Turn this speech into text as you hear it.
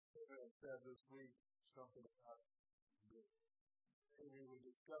said this week something about maybe we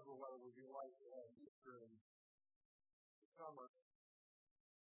discover what it would be like to have Easter in the summer.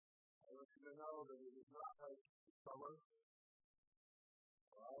 I want you to know that it is not like summer.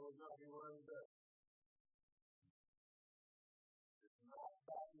 I would not be wearing this. It's not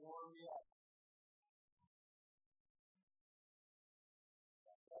that warm yet.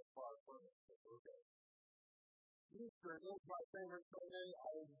 That's far from it. Okay. Easter is my favorite Sunday.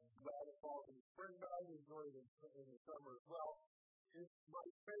 I'm glad it falls in the spring, but I enjoy it in the summer as well. It's my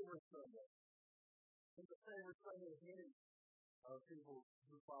favorite Sunday. It's the favorite Sunday of many people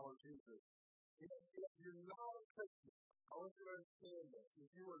who follow Jesus. If you're not a Christian, I want you to understand this.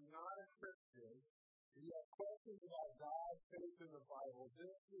 If you are not a Christian, if you have questions about God, faith in the Bible,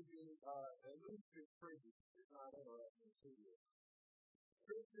 this would be at least intriguing. It's not interesting to you.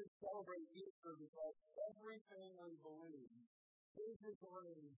 Christians celebrate Easter because everything we believe hinges on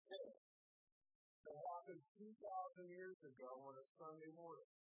an event that happened 2,000 years ago on a Sunday morning.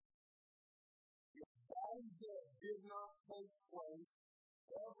 If that event did not take place,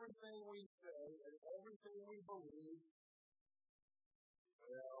 everything we say and everything we believe,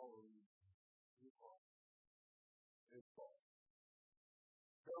 well, it's false.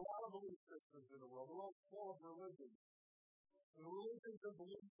 There are a lot of belief systems in the world. The world's full of religions. The religions and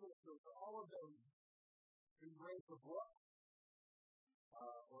belief systems, all of them embrace a book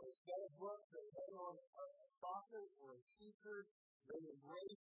or a set of books that lay on a prophet or a teacher. They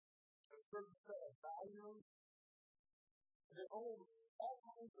embrace a certain set of values. They hold all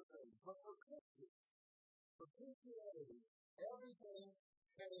kinds of things. But for Christians, for Christianity, everything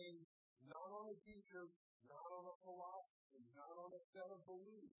came not on a teacher, not on a philosophy, not on a set of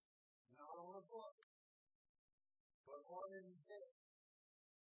beliefs, not on a book, but on an event.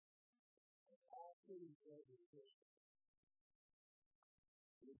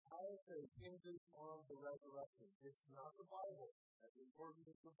 The entire thing hinges on the resurrection. It's not the Bible, as important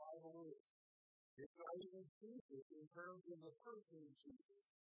as the Bible is. It's not even Jesus in terms of the person of Jesus.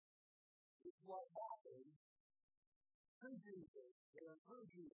 It's what happened to Jesus and through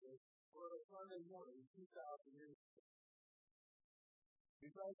Jesus on a Sunday morning 2,000 years ago.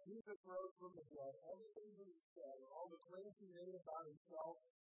 Because Jesus rose from the dead, everything that he said, all the claims he made about himself,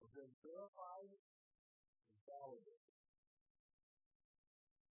 have been verified and validated.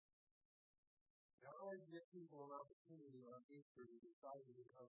 Not only give people an opportunity on Easter to decide to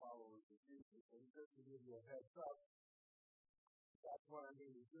become followers of Jesus, and just to give you a heads up, that's what I'm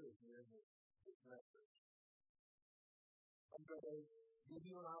going to do here in this message. I'm going to give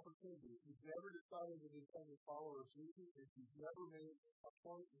you an opportunity. If you've never decided to become a follower of Jesus, if you've never made a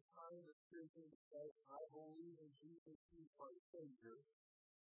point in time of decision to say, I believe in Jesus, he's my Savior,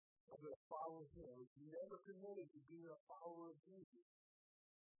 I'm going to follow him. If you never committed to being a follower of Jesus,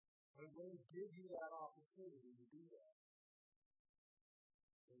 I'm going to give you that opportunity to do that.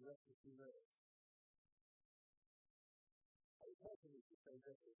 In just a few minutes. I was hoping to say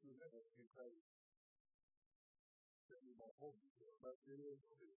just a few minutes because you won't hold me to it, but it is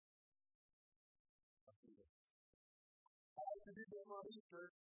a few minutes. I like to do them on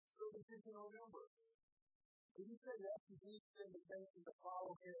Easter so that you can remember. When you say yes to Jesus and intention to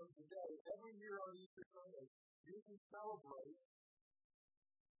follow him today, every year on Easter Sunday, you can celebrate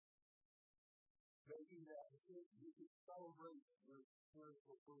making that decision. You can celebrate your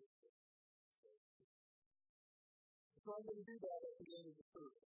spiritual birthday. So I'm going to do that at the end of the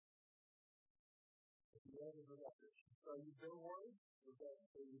service. At the end of the message. So you've been worried? Or that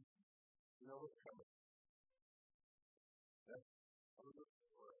you know what's coming? That's a little bit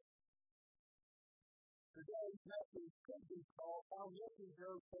worried. Today's message could be called How Lucky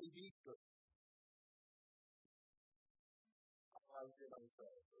Goes to Easter. I was going to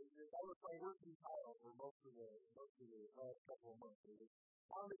say. That was my working title for most of the last couple of months.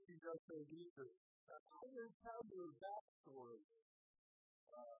 How Lucky Goes to Easter. I'm going to tell you a backstory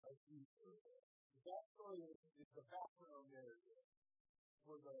of Easter. The backstory is the background narrative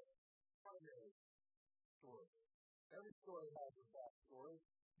for the primary story. Every story has a backstory.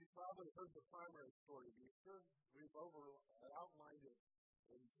 You probably heard the primary story of Easter. We've outlined it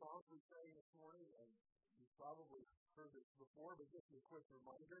in songs we sang this morning, and you've probably heard it before, but just a quick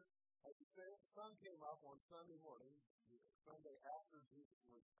reminder. As the sun came up on Sunday morning, Sunday after Jesus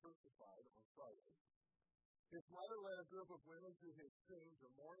was crucified on Friday, his mother led a group of women to his tomb to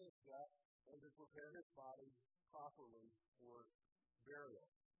mourn his death and to prepare his body properly for burial.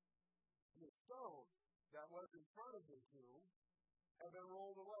 The stone that was in front of the tomb had been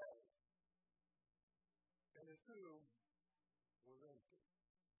rolled away, and the tomb was empty.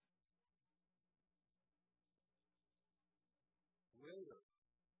 Later,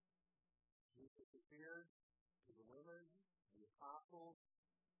 disappeared, to the women, the apostles,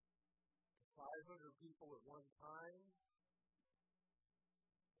 to 500 people at one time.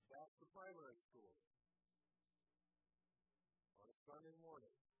 That's the primary story. On a Sunday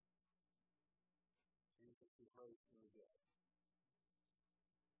morning, Jesus was raised from the dead.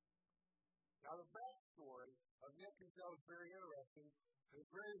 Now, the backstory of Nick and Joe is very interesting. It's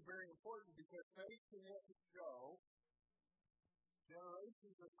very, very important because faith in Nick and Joe,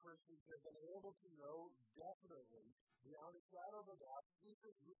 generations of Christians have been able to know definitely, beyond a shadow of a doubt,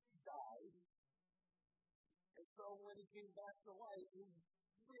 Jesus really died. And so when he came back to life, he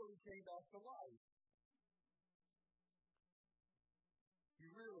really came back to life. He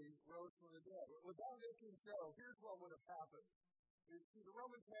really rose from the dead. Without Nick and Joe, here's what would have happened. See, the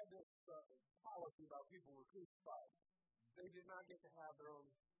Romans had this policy about people who were crucified. They did not get to have their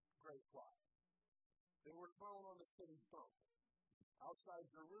own grave plot. They were thrown on the city dump. Outside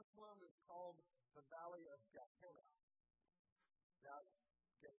Jerusalem is called the Valley of Gehenna. Now,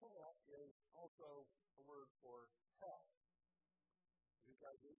 Gehenna is also a word for hell,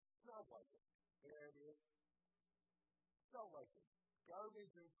 because it smelled like it, and it felt like it.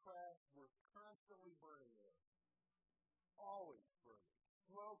 Garbage and trash were constantly burning there. Always burning.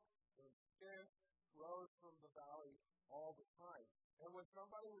 Smoke and stench rose from the valley all the time. And when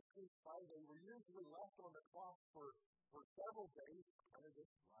somebody was crucified, they were usually left on the cross for several days, kind of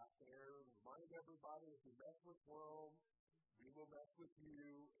just left there, remind everybody, if you mess with Rome, we will mess with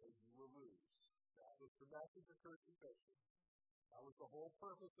you, and you will lose. That was the message of crucifixion. That was the whole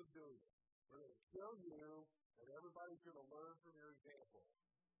purpose of doing it. We're going to kill you, and everybody's going to learn from your example.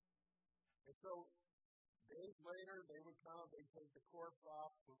 And so, days later, they would come, they'd take the corpse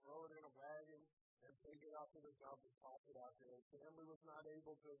off, throw it in a wagon, and take it out to the dump and toss it out there. The family was not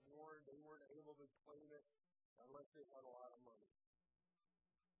able to mourn, they weren't able to claim it unless they had a lot of money.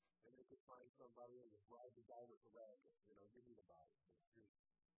 And they could find somebody and just ride the guy with the wagon, give me the body.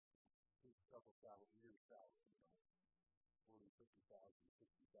 Here's a couple years salary, $40,000, $50,000,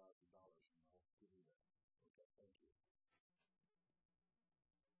 $60,000, give me that. Okay, thank you.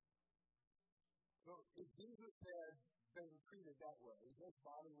 So if Jesus had been treated that way, his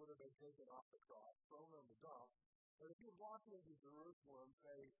body would have been taken off the cross, thrown on the dump. But if he walked into Jerusalem,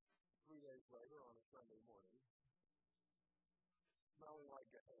 say, 3 days later on a Sunday morning, smelling like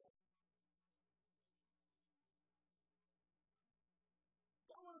Gehenna,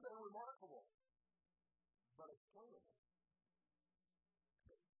 that would have been remarkable, but explainable.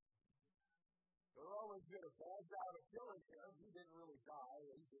 There were always been a bad guy to killing him. He didn't really die.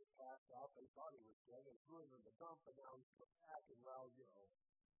 He just passed out. They thought he was dead. They threw him in the dump, and now he's come back, and well, no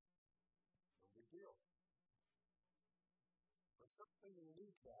big deal. But something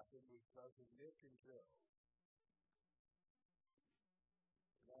unique happened because of Nick and Joe.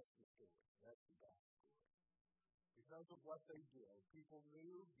 And that's the story. That's the backstory. Because of what they did, people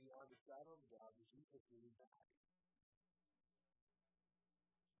knew beyond a shadow of a doubt that Jesus really died.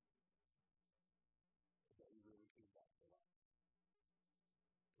 That he really came back to life.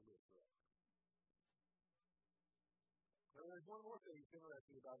 To live forever. Now, there's one more thing that's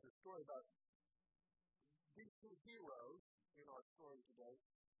interesting about this story, about these two heroes in our story today,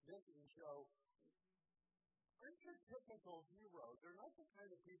 Nick and Joe. Aren't your typical heroes? They're not the kind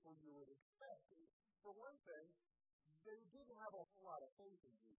of people you would expect. For one thing, they didn't have a whole lot of faith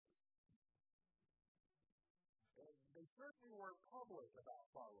in Jesus. And they certainly weren't public about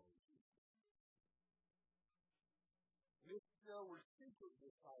following Jesus. Nick and Joe were secret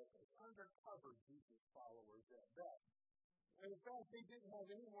disciples, undercover Jesus followers at best. And in fact, they didn't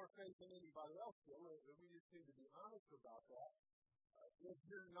have any more faith than anybody else did. We just need to be honest about that. If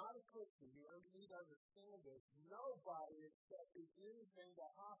you're not a Christian, you need to understand this. Nobody expected anything to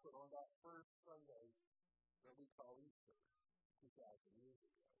happen on that first Sunday that we call Easter, 2,000 years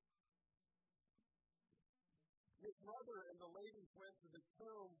ago. His mother and the ladies went to the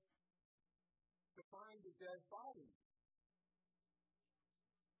tomb to find the dead body.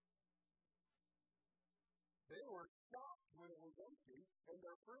 They were shocked when it was empty, and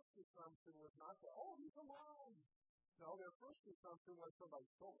their first assumption was not that, oh, he's alive. No, their first assumption was somebody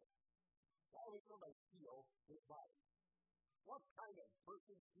stole it. Why would somebody steal his body? What kind of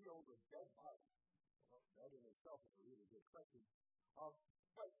person steals a dead body? Well, that in itself is a really good question.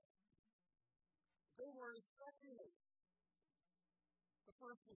 But they weren't expecting it. The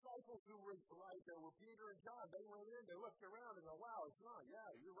first disciples who were right there were Peter and John. They went in, they looked around, and go, wow, it's gone. Yeah,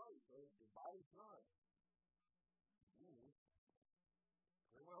 you're right. The body's gone.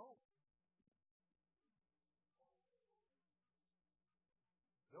 They went home.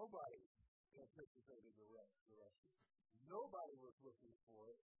 Nobody anticipated the resurrection. Nobody was looking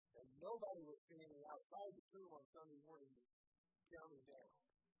for it, and nobody was standing outside the tomb on Sunday morning counting down.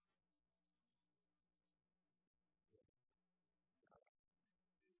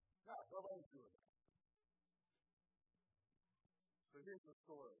 No, nobody's doing that. So here's the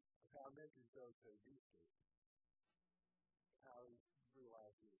story of how Mention Joseph Easter, how he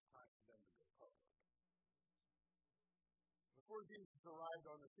realized it was time for them to go public. Before Jesus arrived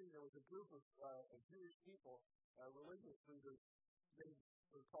on the scene, there was a group of Jewish people, religious leaders, they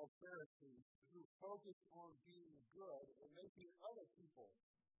were called Pharisees, who focused on being good and making other people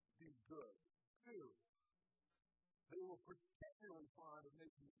be good, too. They were particularly fond of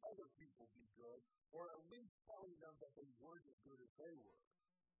making other people be good, or at least telling them that they weren't as good as they were.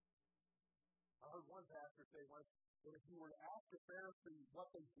 I heard one pastor say once that if you were to ask a Pharisee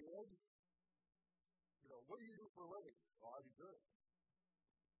what they did, what do you do for a living? Well, I do good.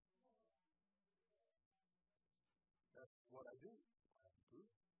 That's what I do. I do good.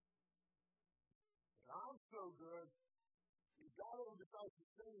 And I'm so good, if God ever decides to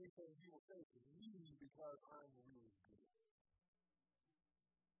say anything, he will say to me because I'm really good.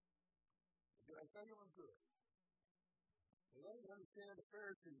 Did I tell you I'm good? They don't understand the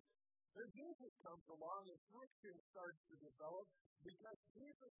Pharisees. Then Jesus comes along and friction starts to develop because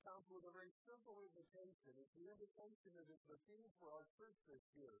Jesus comes with a very simple invitation. It's the invitation that is the theme for our church this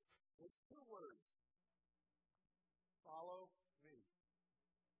year. It's two words. Follow me.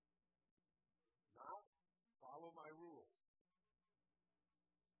 Not follow my rules.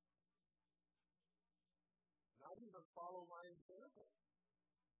 Not even follow my example.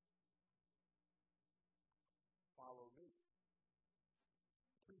 Follow me.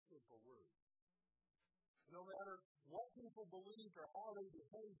 Two simple words. No matter what people believe or how they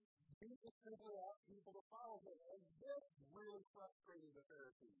behave, Jesus simply asks people to follow him. And this really frustrated the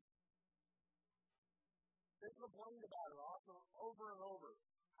Pharisees. They complained about it also over and over.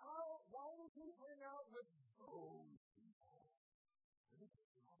 Why does he hang out with those people?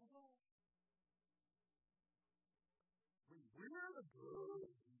 We're the good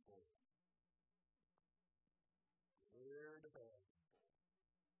people. They're the bad people.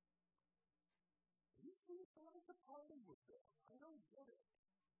 You see, it's like a party with them. I don't get it.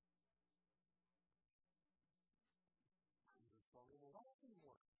 I'm just only the laughing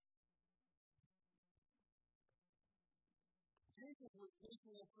one. Jesus was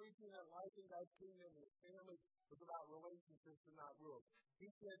teaching and preaching that life in God's kingdom and his family was about relationships and not rules. He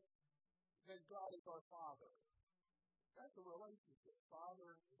said that God is our Father. That's a relationship.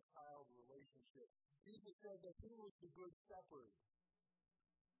 Father and child relationship. Jesus said that he was the good shepherd.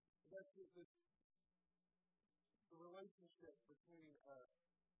 That's the relationship between a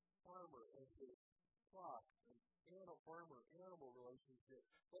farmer and his flock, an animal relationship.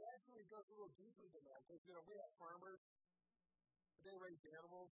 But actually it goes a little deeper than that. Because, we have farmers, they raise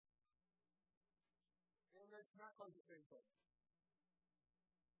animals, and it's not quite the same thing.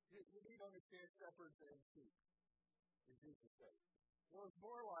 You need to understand shepherds and sheep, as Jesus said. Well, it's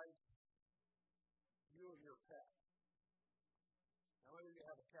more like you and your pet. How many of you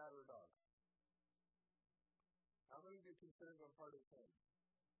have a cat or a dog? How many of you consider them part of the family?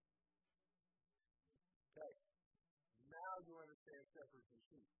 Okay. Now you understand shepherds and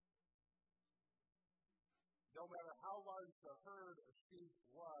sheep. No matter how large the herd of sheep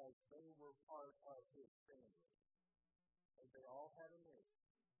was, they were part of his family. And they all had a name.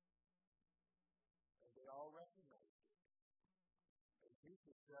 And they all recognized it. And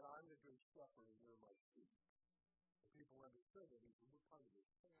Jesus said, I'm the good shepherd and you're my sheep. And people understood that he was part of his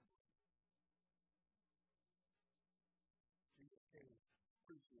family. Jesus came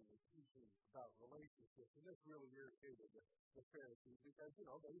preaching and teaching about relationships. And this really irritated the Pharisees because,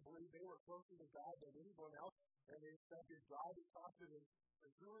 they believed they were closer to God than anyone else. And they expected God to talk to them.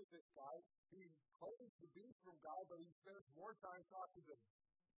 And who is this guy? He claims to be from God, but he spends more time talking to them.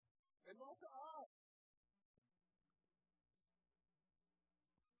 And not to us.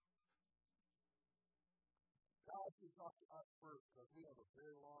 God should talk to us first because we have a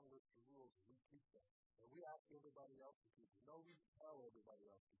very long list of rules and we keep them. And we ask everybody else to keep them. No, we tell everybody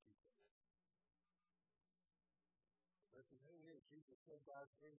else to keep them. But the thing is, Jesus said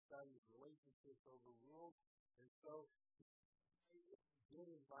God's inside his relationships over rules. And so he did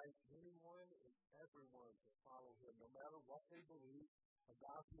invite anyone and everyone to follow him, no matter what they believe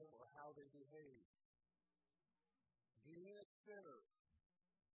about him or how they behave. Being a sinner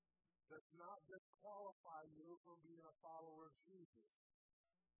does not disqualify you from being a follower of Jesus.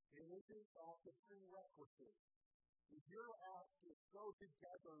 It is in fact a prerequisite. If you're asked to go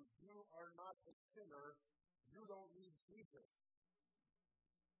together, you are not a sinner. You don't need Jesus.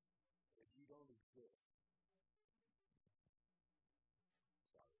 And you don't exist.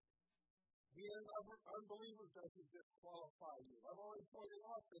 Sorry. Being unbelievers doesn't disqualify you. I've already pointed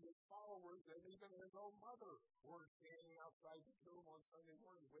out that his followers and even his own mother were standing outside the tomb on Sunday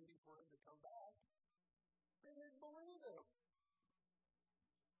morning waiting for him to come back. They didn't believe him.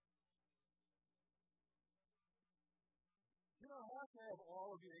 You don't have to have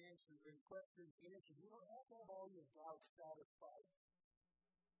all of your answers and questions answered. You don't have to have all your doubts satisfied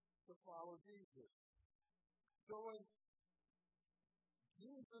to follow Jesus. So when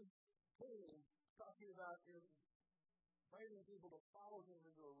Jesus came talking about inviting people to follow him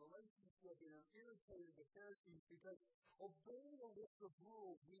into a relationship, it irritated the Pharisees because obeying a list of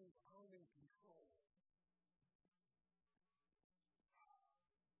rules means I'm in control.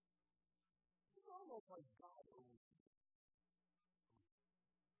 It's almost like God owns you.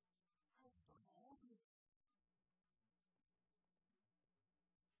 I've done all this.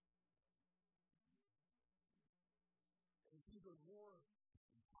 And it's even more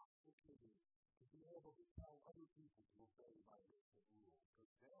intoxicating to be able to tell other people to obey my list of rules,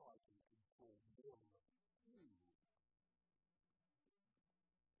 because now I can control them too.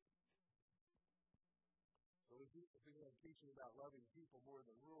 So we began teaching about loving people more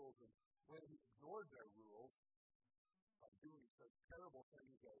than rules, and when he ignored their rules by doing such terrible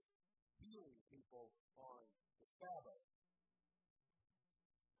things as healing people on the Sabbath.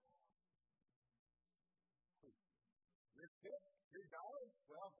 You're sick? You're dying?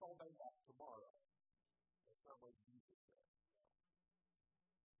 Well, call me back tomorrow. That's not what Jesus said.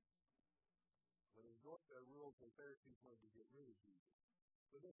 When he ignored their rules, the Pharisees wanted to get rid of Jesus.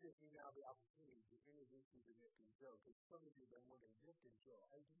 So this gives me now the opportunity to introduce you to Nick and Joe, because some of you have been wondering, Nick and Joe,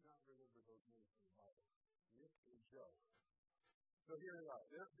 I do not remember those names from the Bible. Nick and Joe. So here they are.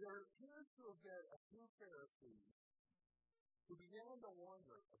 There appears to have been a few Pharisees who began to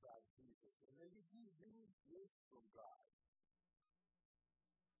wonder about Jesus, and maybe he really is from God.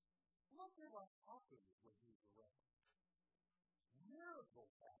 Look at what happens when he's around.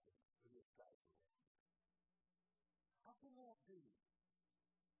 Miracles happen when this guy's around. How can that be?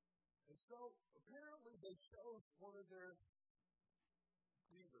 And so, apparently, they chose one of their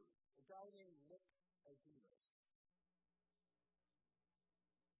leaders, a guy named Nicodemus,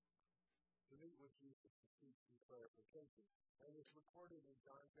 to meet with Jesus to seek some clarification. And it's recorded in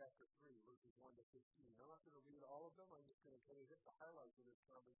John chapter 3, verses 1 to 15. I'm not going to read all of them. I'm just going to kind of hit the highlights of this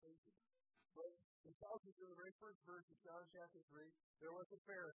conversation. But he tells us in the very first verse of John chapter 3, there was a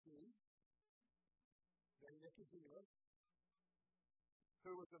Pharisee named Nicodemus,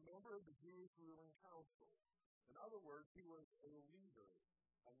 who was a member of the Jewish ruling council. In other words, he was a leader,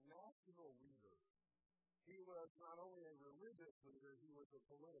 a national leader. He was not only a religious leader, he was a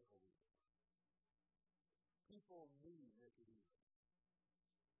political leader. People knew Nicodemus.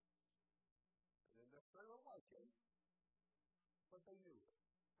 They didn't necessarily like him, but they knew him.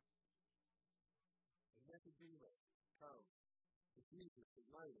 And Nicodemus comes to Jesus at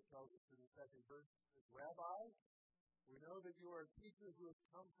night. It tells us in the second verse, Rabbi, we know that you are a teacher who has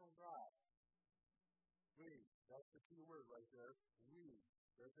come from God. We, that's the key word right there. We.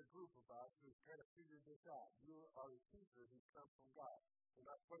 There's a group of us who've kind of figured this out. You are a teacher who's come from God. We're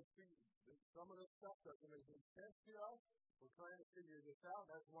not quite figuring. Some of this stuff doesn't make any sense to us. We're trying to figure this out.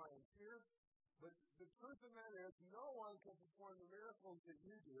 That's why I'm here. But the truth of that is, no one can perform the miracles that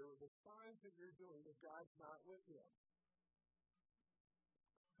you do, the signs that you're doing, if God's not with you.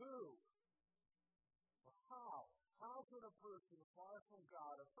 Who? How? How can a person far from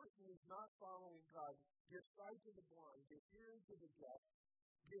God, a person who's not following God, give sight to the blind, give hearing to the deaf,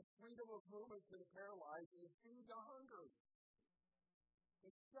 give freedom of movement to the paralyzed, and feed the hungry?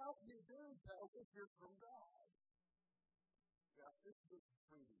 The stuff you do tells us you're from God. Now, this is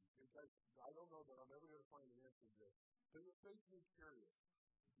freedom, because I don't know that I'm ever going to find an answer to this, but it makes me curious.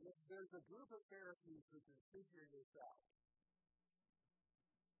 If there's a group of Pharisees who can figure this out,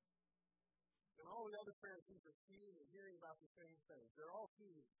 and all the other Pharisees are seeing and hearing about the same thing. They're all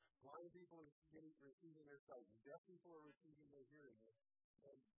seeing blind people are receiving their sight, and deaf people are receiving their hearing,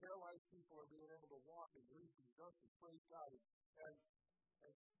 and paralyzed people are being able to walk and leap and jump and praise God, and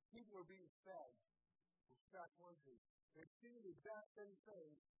people are being fed. Which that's one thing. They're seeing the exact same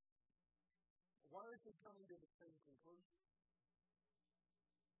thing. Why aren't they coming to the same conclusion?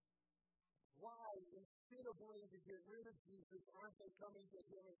 Why, instead of wanting to get rid of Jesus, aren't they coming to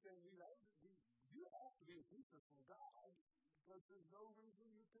him and saying, you have to be a teacher from God, because there's no reason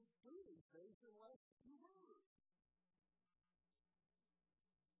you can do these things unless you were.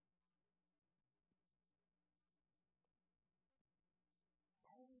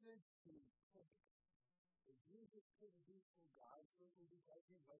 Why do they think that Jesus couldn't be from God simply because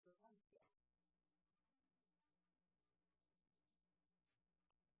he wasn't like them?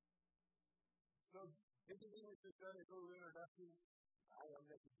 Nicodemus has done his little introduction. I am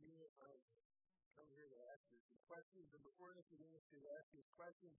Nicodemus. I come here to ask you some questions. And before Nicodemus can ask his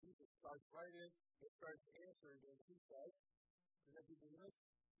questions, Jesus starts right in and starts answering them. He says to Nicodemus,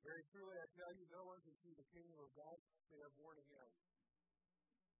 very truly I tell you, no one can see the kingdom of God unless they are born again.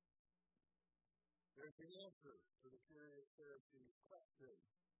 There's the answer to the curious Pharisee's question.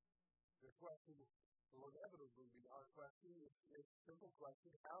 The question will inevitably be our question. It's a simple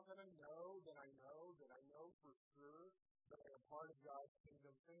question. How can I know that I know that I know for sure that I am part of God's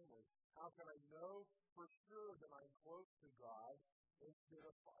kingdom family? How can I know for sure that I'm close to God instead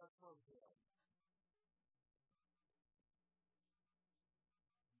of far from Him?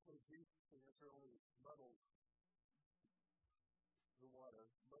 So Jesus' answer only muddles the water,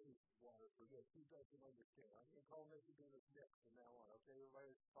 muddies water for this. He doesn't understand. I'm going to call Nicodemus Nick from now on. Okay,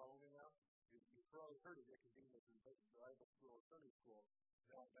 everybody follow me now? You've probably heard of Nicodemus in Bible school or Sunday school.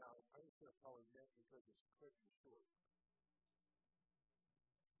 Now, I'm just going to call him Nick because it's quick and short.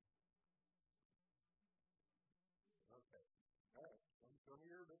 Okay. All right. Some of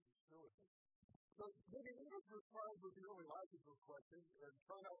your business still with me. So, Nicodemus responds with the only logical question, and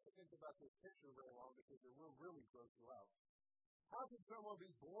try not to think about this picture very long because it will really gross you out. How can someone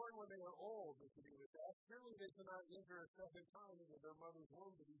be born when they are old? Nicodemus asked. Surely they cannot enter a second time into their mother's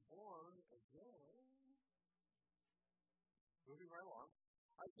womb to be born again. Moving right along.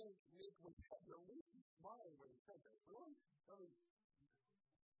 I think Nick was at the least smiling when he said that. Really? I mean,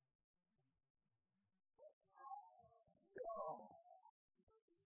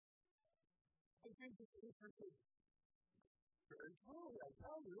 I think it's interesting. Very truly, I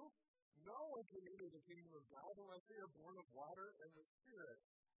tell you, no one can enter the kingdom of God unless they are born of water and the Spirit.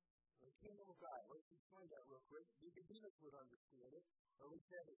 The kingdom of God. Let's explain that real quick. Nicodemus would understand it, or at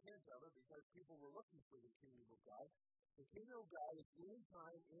least have a hint of it, because people were looking for the kingdom of God. The kingdom of God is any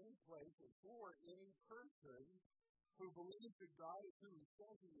time, any place, and for any person who believes that God is who He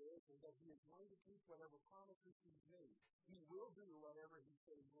says He is, and that He is going to keep whatever promises He's made. He will do whatever He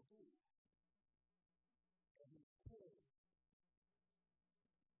says He will do. And He's King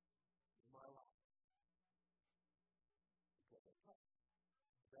in my life.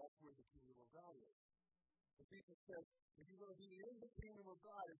 That's where the kingdom of God is. And Jesus says, if you're going to be in the kingdom of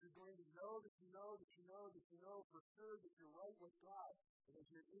God, if you're going to know that you know that you know that you know for sure that you're right with God, and if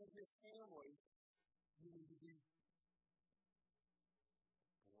you're in His family, you need to be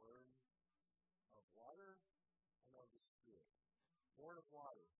born of water and of the Spirit. Born of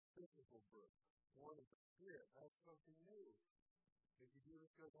water, physical birth. Born of the Spirit, that's something new. If you do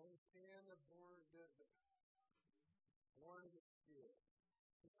this, goes, understand the born of the Spirit.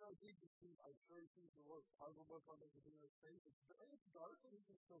 It's not Jesus, I'm sure he sees the word puzzle look on Nicodemus' face. It's dark, but he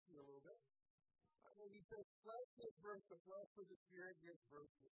can still see a little bit. When he says, flesh gives birth to flesh, but the Spirit gives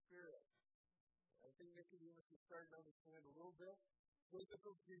birth to spirit. I think Nicodemus is starting to understand a little bit.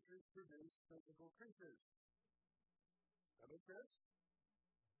 Physical creatures produce physical creatures. That makes sense?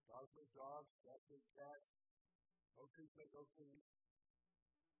 Dogs make dogs, cats make cats, no trees make no trees.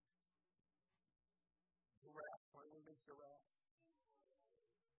 Giraffes finally make giraffes.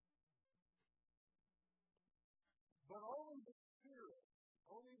 But only the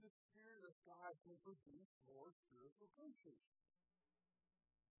Spirit of God can produce more spiritual creatures.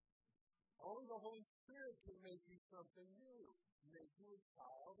 Only the Holy Spirit can make you something new, make you a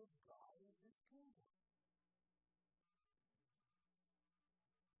child of God in His kingdom.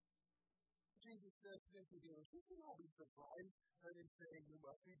 Jesus says to Nicodemus, you can all be surprised at Him saying you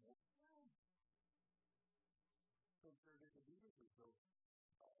must be born again. So Nicodemus is so,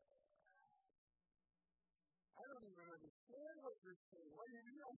 I don't even understand what you're saying. Why do you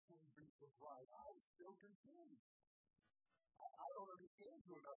mean I shouldn't be surprised? I'm still confused. I don't understand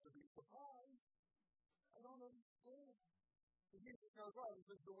you enough to be surprised. I don't understand. Jesus goes on, he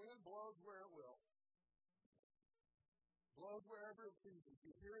says, the wind blows where it will. Blows wherever it pleases.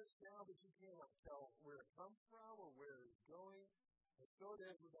 You hear its sound, but you cannot tell where it comes from or where it's going. And so it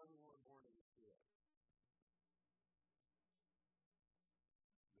is with everyone born in the Spirit.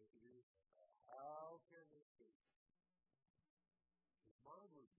 How can this be? His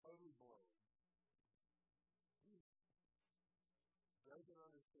mind was totally blown. He doesn't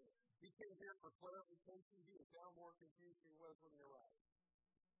understand. He came here for clarification. He is now more confused than he was when he arrived.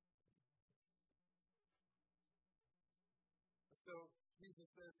 So Jesus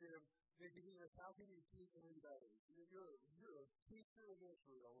says to him, Nicodemus, how can you teach anybody? You're a teacher of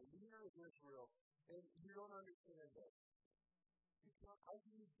Israel, a leader of Israel, and you don't understand that. How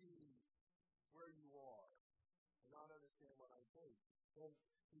can you be where you are and not understand what I'm saying? And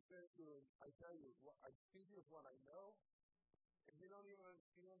he says to him, I tell you, I speak of what I know, and you don't even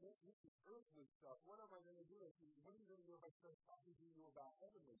understand this. This is earthly stuff. What am I going to do? What are you going to do if I start talking to you about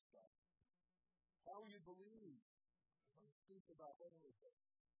heavenly stuff? How will you believe if I speak about heavenly stuff?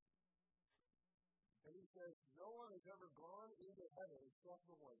 And he says, no one has ever gone into heaven except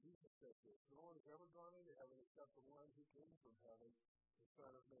the one. Jesus says this. No one has ever gone into heaven except the one who came from heaven, the Son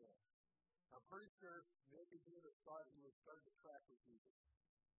of Man. I'm pretty sure Nicodemus thought he was starting to track with Jesus.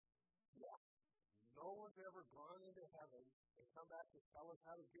 Yeah. No one's ever gone into heaven and come back to tell us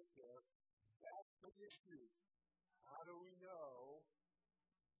how to get there. That's the issue. How do we know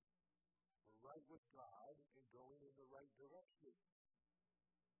we're right with God and going in the right direction?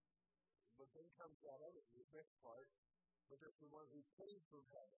 But then comes that other, the next part, but there's the one who came from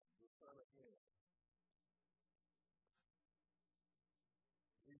heaven, the Son of Man.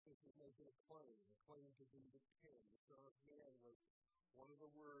 Jesus is making a claim to be the king. The Son of Man was one of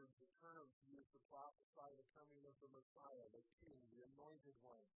the words, the terms used to prophesy the coming of the Messiah, the king, the anointed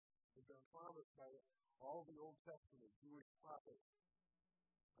one. It's been promised by all the Old Testament Jewish prophets.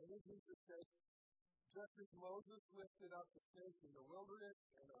 And then Jesus said, just as Moses lifted up the snake in the wilderness,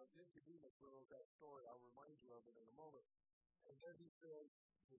 and Nicodemus knows that story, I'll remind you of it in a moment. And then he says,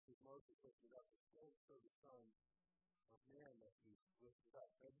 just as Moses lifted up the snake, so the Son of Man must be lifted up.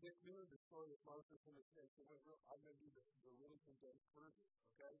 And Nick knew the story of Moses and the snake. So I'm going to do the really condensed version,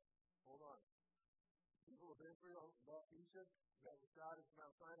 okay? Hold on. People of Israel left Egypt, got with God at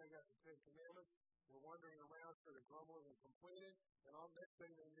Mount Sinai, got the Ten Commandments. We're wandering around, started grumbling and complaining, and on the next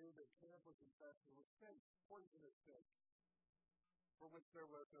thing they knew, the camp was infested with snakes, poisonous snakes, for which there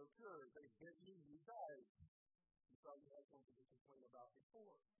was no cure. They bit you, you died. You thought you had something to complain about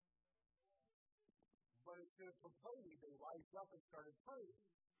before. But instead of complaining, they rised up and started praying.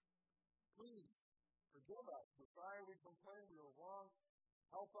 Please, forgive us. We're sorry we complained. We were wrong.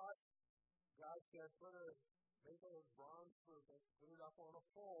 Help us. God said, make a bronze serpent, put it up on a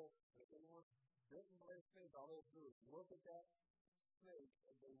pole, and if anyone's bitten by a snake, all they'll do is look at that snake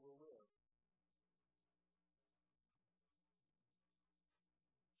and they will live.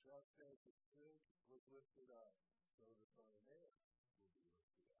 Just as the snake was lifted up, so the Son of Man will be lifted up.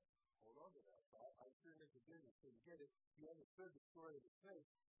 Hold on to that thought. I'm sure Nicodemus couldn't get it. He understood the story of the snake,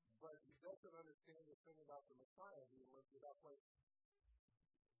 but he doesn't understand the thing about the Messiah being lifted up like,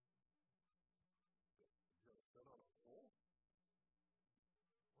 you're going to sit on a pole?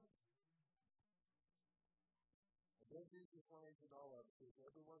 What? And then Jesus lines it all up. Says,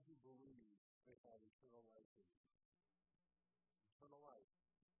 everyone who believes may have eternal life in you. Eternal life.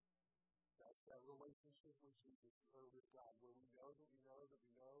 That's that relationship with Jesus, or with God, where we know that we know that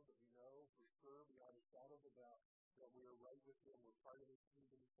we know that we know for sure, beyond a shadow of a doubt, that we are right with Him. We're part of His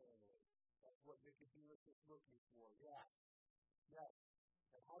kingdom family. That's what Nicodemus is looking for. Yes. Yes.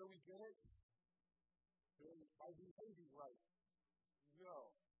 And how do we get it? By behaving right.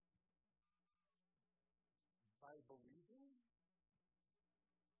 No. By believing?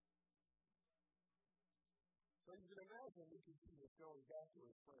 So you can imagine Nicodemus going back to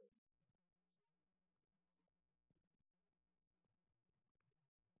his friends.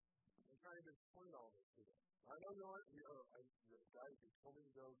 And trying to explain all this to them. I know guys, you told me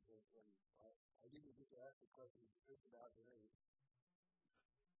to go, and I didn't get to ask the question to think about today.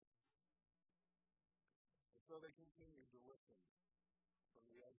 And so they continued to listen from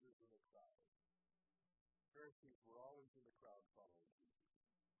the edges of the crowd. Pharisees were always in the crowd following Jesus.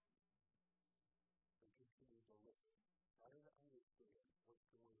 They continued to listen, trying to understand what's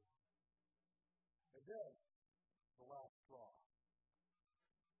going on. And then, the last straw.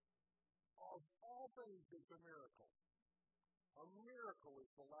 Of all things, it's a miracle. A miracle is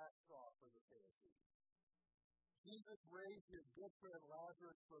the last straw for the Pharisees. Jesus raised his good friend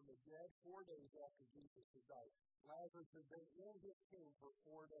Lazarus from the dead 4 days after Jesus had died. Lazarus had been in his tomb for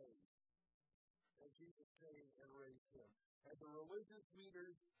 4 days. And Jesus came and raised him. And the religious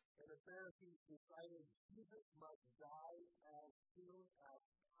leaders and the Pharisees decided Jesus must die as soon as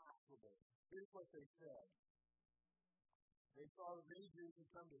possible. Here's what they said. They saw the many Jews who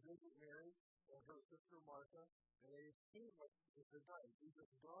come to visit Mary and her sister Martha, and they assumed what had done. Jesus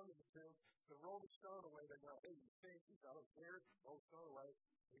had gone to the tomb, so roll the stone away. They go, hey, you think he's out there? Roll the stone away.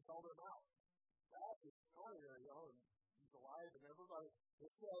 They called him out. That's extraordinary, and he's alive, and everybody.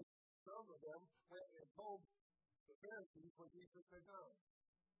 It says some of them went and told the Pharisees what Jesus had done.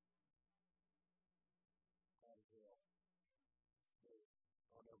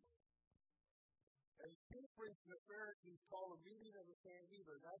 And chief priests and the Pharisees call a meeting of the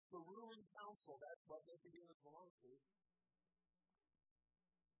Sanhedrin. That's the ruling council. That's what Nicodemus belongs to.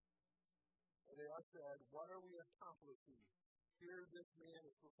 And they all said, what are we accomplishing? Here this man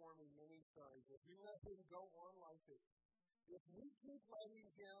is performing many signs. If you let him go on like this, If we keep letting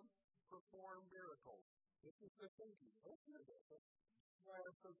him perform miracles, this is the thinking. Listen to this. That's why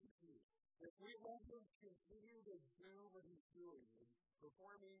I'm so confused. If we let him continue to do what he's doing and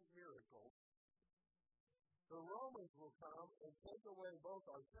performing miracles, the Romans will come and take away both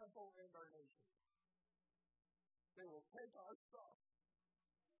our temple and our nation. They will take our stuff.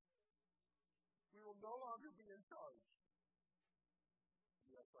 We will no longer be in charge.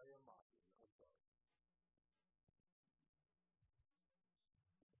 Yes, I am mocking. I'm sorry.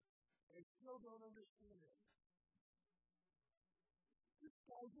 I still don't understand it. This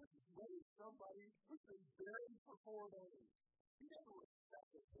guy just raised somebody who's been buried for 4 days. He never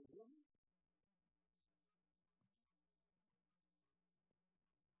respected him.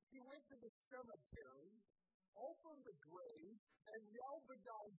 He went to the cemetery, opened the grave, and yelled the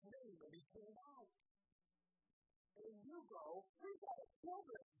guy's name, and he came out. And you go, we got to kill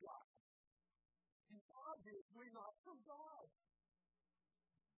this guy. He's obviously not from God.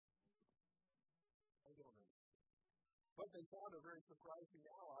 I don't know. But they found a very surprising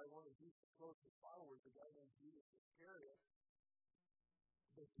ally, one of Jesus' closest followers, a guy named Judas Iscariot.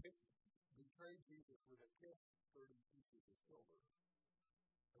 They betrayed Jesus with a kiss, 30 pieces of silver.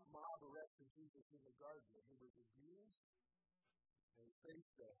 The mob arrested Jesus in the garden. He was abused and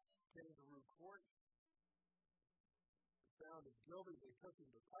faced a kangaroo court. They found him guilty. They took him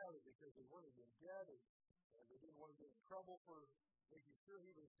to Pilate because they wanted him dead, and they didn't want to get in trouble for making sure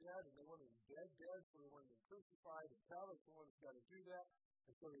he was dead, and they wanted him dead, so they wanted him crucified, and Pilate's the one who's got to do that.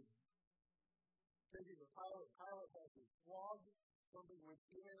 And so they take him to Pilate. Pilate has him flogged, something which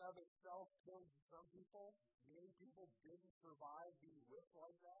in and of itself killed some people. Many people didn't survive being whipped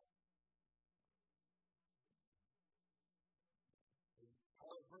like that. And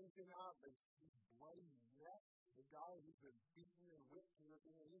Pilate brings him out, and they see bloody neck, the guy who's been beaten and whipped in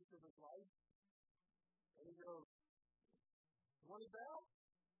an inch of his life. And he goes, what about?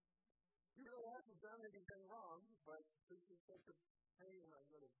 He really hasn't done anything wrong, but this is such a pain, I'm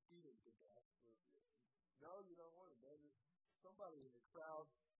going to beat him to death. No, you don't want to. Somebody in the crowd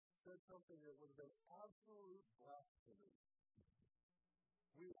said something that would have been absolute blasphemy.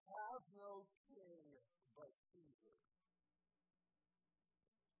 We have no king but Caesar.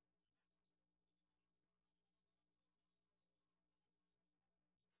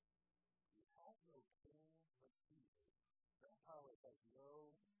 We have no king but Caesar. That Pilate has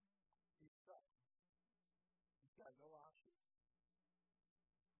no, he's stuck. He's got no options.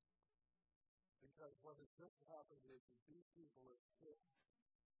 Because what has just happened is that these people have put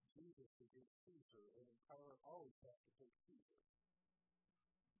Jesus against Caesar, and Pilate always has to pick Caesar.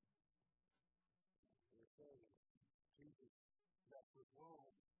 They're saying, Jesus, that's with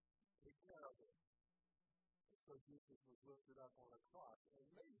Rome. Take care of it. And so Jesus was lifted up on a cross. And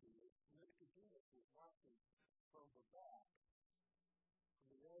maybe Nicodemus was watching from the back,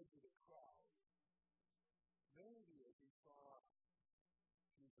 from the edge of the crowd. Maybe as he saw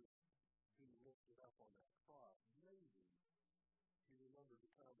Jesus being lifted up on that cross, maybe he remembered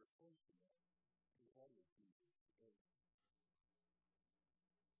the conversation that he had with Jesus. And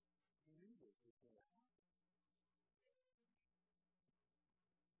he knew this was going to happen.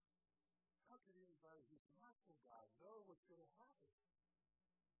 How could anybody who's not from God know what's going to happen?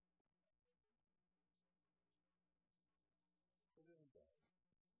 But anyway,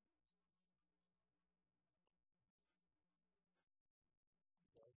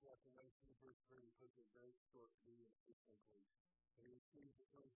 God's Revelation, verse 3, puts it very shortly and succinctly. And he received the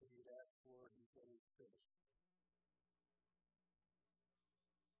things that he had asked for, and he said it's finished.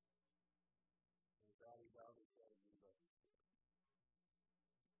 And he bowed his head and gave up his spirit.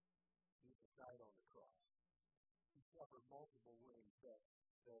 Jesus died on the cross. He suffered multiple wounds that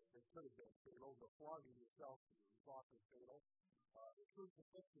could have been fatal. The flogging itself was often fatal. The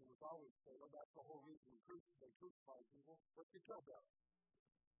crucifixion was always fatal. That's the whole reason they crucified people, was to kill them.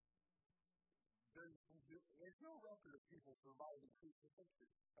 There's no record of people surviving crucifixion.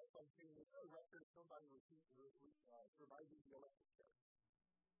 That's like saying there's no record of somebody surviving the electric chair,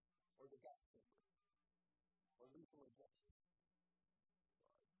 or the gas chamber, or lethal injection.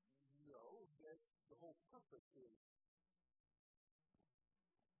 No, that's the whole purpose is.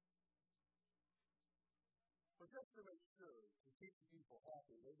 But just to make sure, to keep the people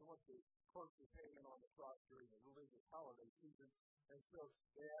happy, they didn't want the corpses hanging on the cross during the religious holiday season, and so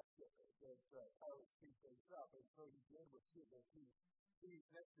they asked that Pilate speed things up, and so he did with people who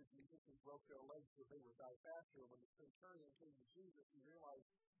seized next to Jesus and broke their legs so they would die faster. When the centurion came to Jesus, he realized,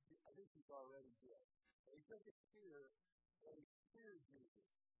 I think he's already dead. And he took a spear, and he speared Jesus.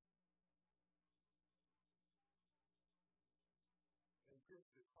 And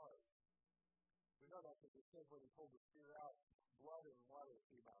pierced his heart. When know that because it says when he pulled the spear out, blood and water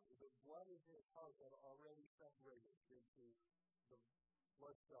came out. The blood in his heart had already separated into the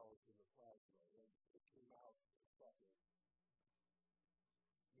blood cells in the plasma, and it came out in a second.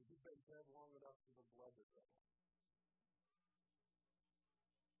 He'd been dead long enough for the blood to go.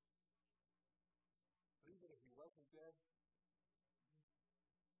 But even if he wasn't dead,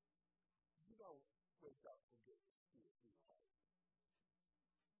 you don't wake up and get the spear through your heart.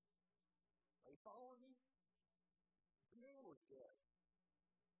 Are you following me? The man was dead.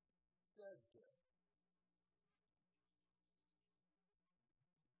 Dead.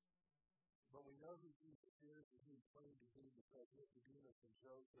 But we know who Jesus is and who he claimed to be because Nicodemus and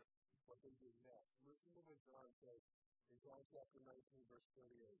Joseph, what they did next. Listen to what John says in John chapter 19, verse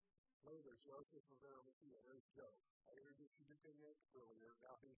 38. Later, Joseph of Arimathea, there's Joe. I introduced you to Nick earlier.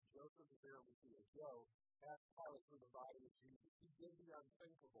 Now here's Joseph of Arimathea. Joe asked Pilate for the body of Jesus. He did the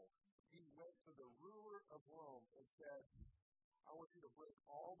unthinkable. He went to the ruler of Rome and said, I want you to break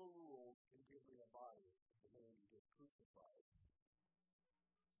all the rules and give me a body of the man you just crucified.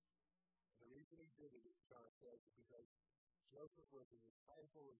 The reason he did it, John says, is because Joseph was a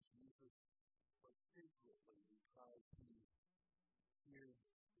disciple of Jesus, but secretly because he feared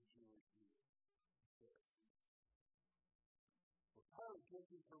the Jewish leaders, the Pharisees. Well, Pilate gives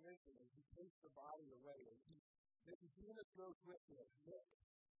him permission, and he takes the body away, and Nicodemus goes with him. Nick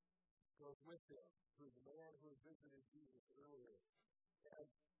goes with him, who's the man who had visited Jesus earlier. And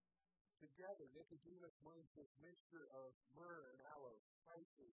together, Nicodemus brings this mixture of myrrh and aloe,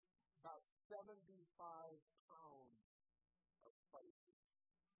 spices, about 75 pounds of spices.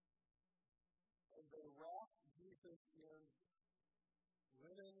 And they wrap Jesus in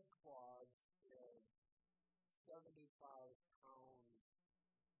linen cloths and 75 pounds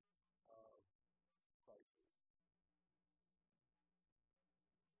of spices.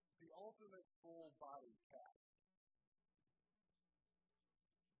 The ultimate full body cast.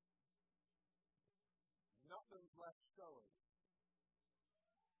 Nothing's left showing.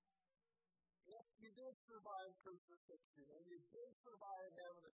 If you did survive crucifixion, and you did survive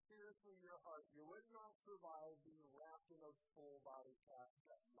having a spear through your heart, you would not survive being wrapped in a full body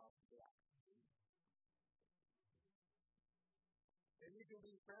casket like that. And you can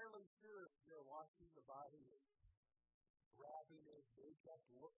be fairly sure if you're watching the body and wrapping it, they kept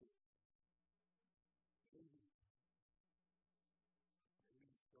looking. Maybe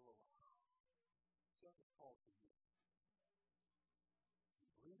he's still alive. Just a fault of you. Is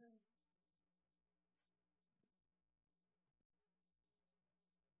he breathing?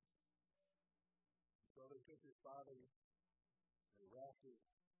 So they took his body and wrapped it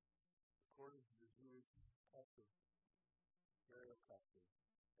according to the Jewish custom, burial custom.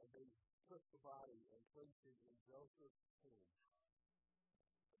 And they took the body and placed it in Joseph's tomb,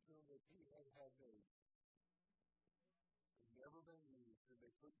 a tomb that he had made. It had never been used, and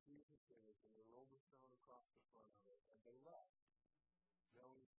they put Jesus in it, and they rolled a stone across the front of it, and they left,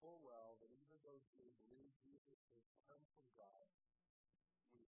 knowing full well that even those who believed Jesus had come from God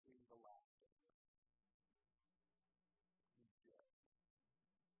would see the last of him. He's dead.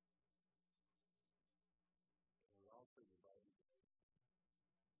 And we all think about it.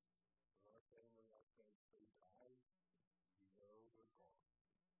 When our family, our friends, they die, we know they're gone.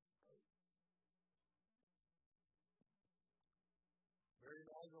 Right? Mary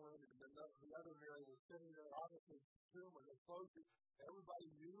Magdalene and the other Mary was sitting there opposite the tomb, and they closed it. Everybody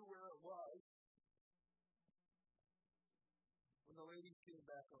knew where it was. When the ladies came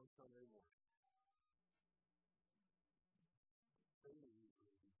back on Sunday morning, they knew he was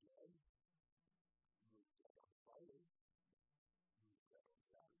dead. He was dead on Friday. He was dead on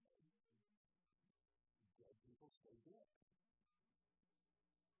Saturday. Dead people stay dead.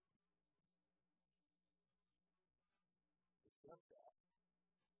 Except that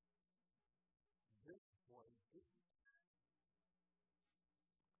this one didn't.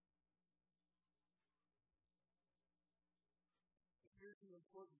 Here's the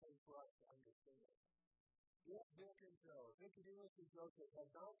important thing for us to understand. If Nick and Joe, Nicodemus and Joseph had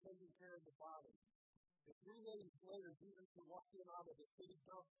not taken care of the body, if 3 days later Jesus would walk in out of the city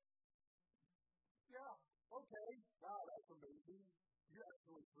dump, yeah, okay, wow, that's amazing. You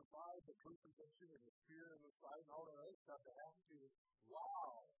actually survived the crucifixion and the spear in the side and all that other stuff that happened to you.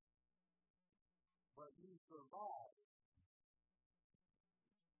 Wow! But you survived.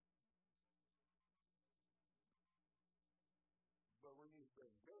 But when you've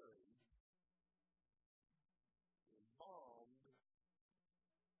been buried, embalmed,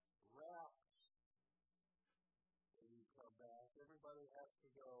 wrapped, and you come back, everybody has to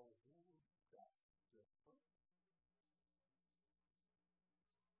go, ooh, that's different.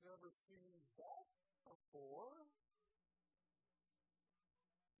 Never seen that For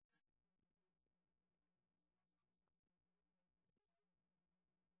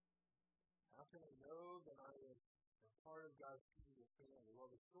how can I know that I am a part of God's kingdom family?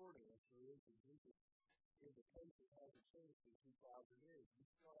 Well, the short answer is that Jesus' invitation hasn't changed in 2,000 years. We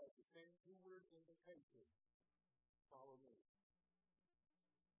still have the same two-word invitation. Follow me.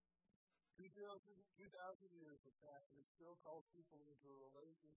 2,000 years have passed, and it still calls people into a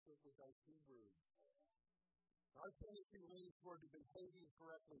relationship with our two words. Our tendency leans toward behaving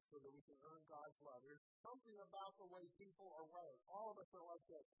correctly so that we can earn God's love. There's something about the way people are wired. All of us are like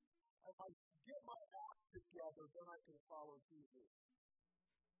this. If I get my act together, then I can follow Jesus.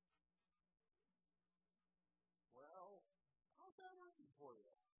 Well, how's that working for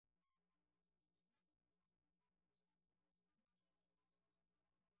you?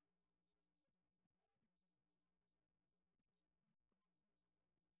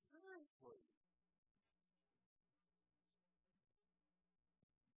 Seriously.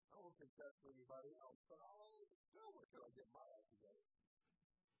 I don't think that's for anybody else, but I'll do it till I get my act together.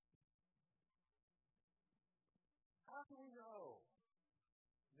 How do we know?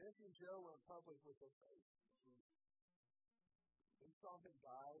 Nick and Joe were in public with their faith. They saw him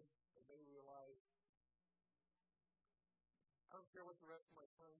die, and they realized, I don't care what the rest of my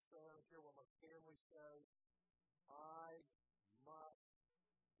friends say, I don't care what my family says, I must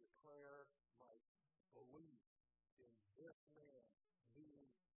declare my belief in this man being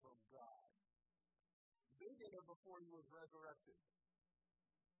from God. They did it before he was resurrected.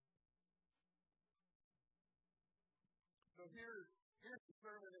 So here's the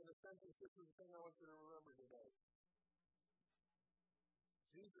sermon in a sentence. This is the thing I want you to remember today.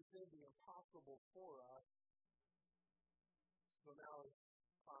 Jesus did the impossible for us, so now it's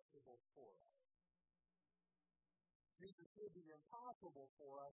possible for us. Jesus did the impossible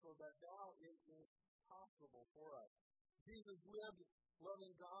for us, so that now it is possible for us. Jesus lived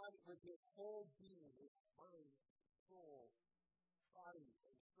loving God with his whole being, his mind, soul, body,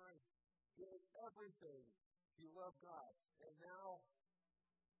 and strength. He did everything. He loved God. And now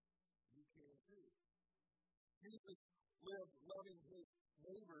you can too. Jesus lived loving his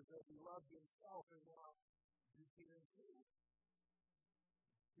neighbors as he loved himself, and now you can too.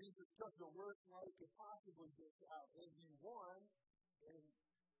 Jesus took the worst life could possibly get out, and he won, and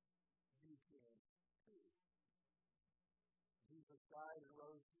you can too. Jesus died and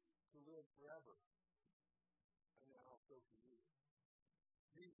rose to live forever, and now so can you.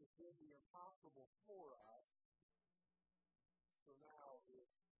 Jesus did the impossible for us, so now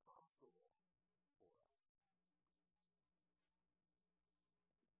it's possible for us.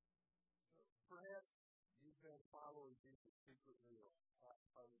 So perhaps you've been following Jesus secretly or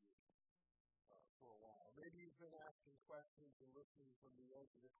partly for a while. Maybe you've been asking questions and listening from the edge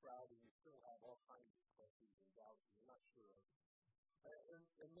of the crowd, and you still have all kinds of questions and doubts, and you're not sure of it.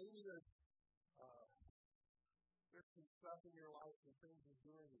 And maybe there's some stuff in your life and things you're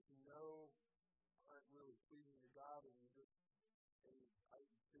doing that you know aren't really pleasing to God, and I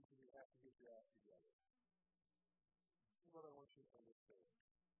think you have to get your act together. This is what I want you to understand.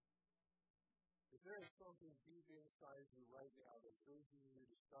 If there is something deep inside you right now that's urging you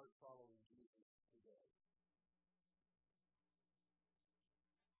to start following Jesus today,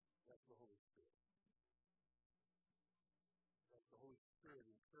 that's the Holy Spirit. That's the Holy Spirit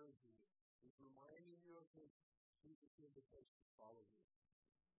encouraging you. He's reminding you of his Jesus' invitation to follow him.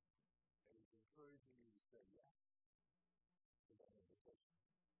 And he's encouraging you to say yes to that invitation.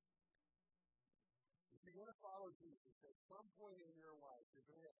 If you're going to follow Jesus, at some point in your life, you're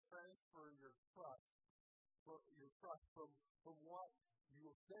going to transfer your trust from what you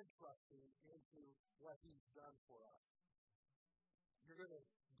have been trusting into what he's done for us. You're going to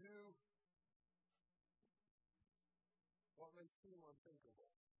do what may seem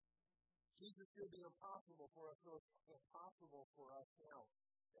unthinkable. Jesus did the impossible for us, so it's possible for us now.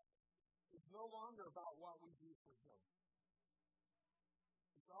 It's no longer about what we do for him.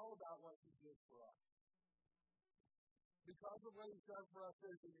 It's all about what he did for us. Because of what he's done for us,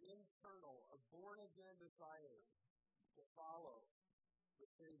 there's an internal, a born-again desire to follow the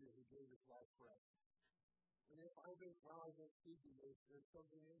Savior who gave his life for us. And if I've been speaking, there's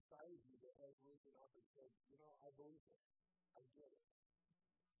something inside of you that has risen up and said, I believe this. I get it.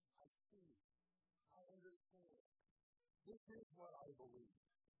 I see. I understand. This is what I believe.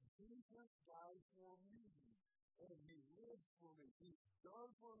 Jesus died for me, and he lives for me. He's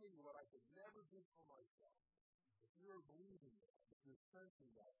done for me what I could never do for myself. If you're believing that, if you're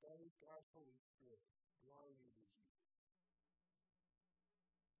sensing that is God's Holy Spirit drawing you to Jesus.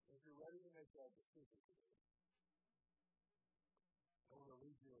 If you're ready to make that decision today, I want to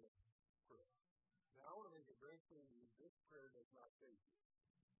lead you in a prayer. Now, I want to between you, this prayer does not save you.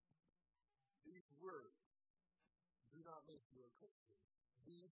 These words do not make you a Christian.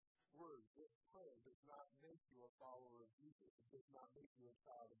 These words, this prayer, does not make you a follower of Jesus. It does not make you a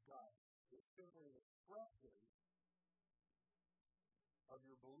child of God. It's simply an expression of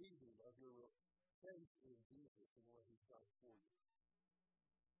your believing, of your faith in Jesus and what He's done for you.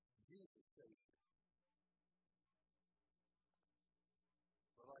 Jesus saves you.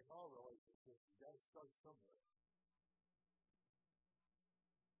 But like all relationships, you got to start somewhere.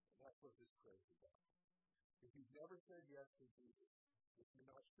 And that's what this prayer is about. If you've never said yes to Jesus, if you're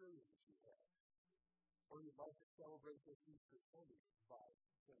not sure that you have, or you'd like to celebrate this Easter Sunday by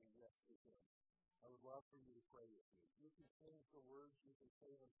saying yes to Him, I would love for you to pray with me. You can change the words, you can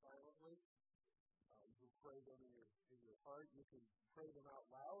say them silently, you can pray them in your heart, you can pray them out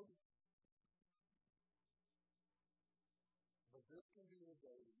loud. But this can be the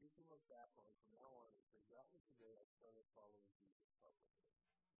day that you can look back on from now on and say, that was the day I started following Jesus publicly.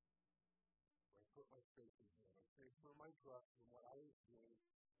 I put my faith in Him. I transferred my trust from what I was doing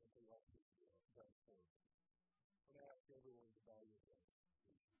into what He's done for me. I'm going to ask everyone to bow your heads.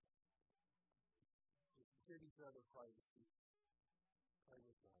 Just give each other privacy. Pray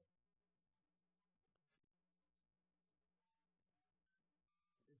with God.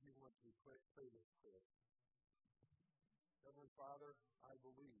 If you want to, pray this prayer. Heavenly Father, I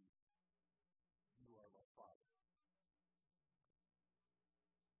believe you are my Father.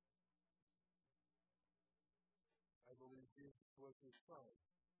 I believe Jesus was His Son.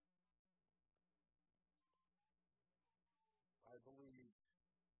 I believe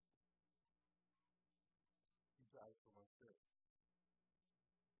He died for my sins.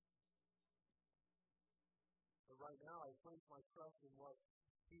 But right now, I place my trust in what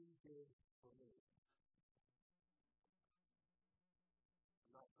He did for me.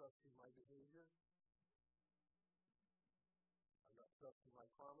 I'm not trusting my behavior. I'm not trusting my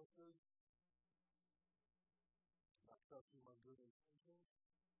promises. I'm not trusting my good intentions.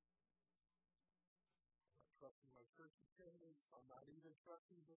 I'm not trusting my church attendance. I'm not even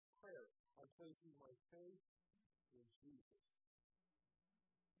trusting this prayer. I'm placing my faith in Jesus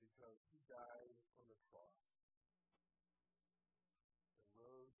because He died on the cross and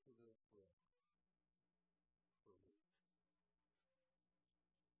rose to this earth for me.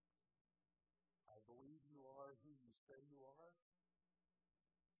 I believe you are who you say you are,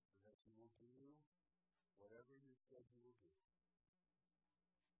 and that you will do whatever you said you will do.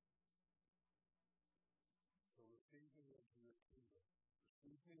 So receive me into your kingdom.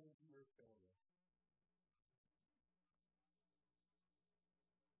 Receive me into your family.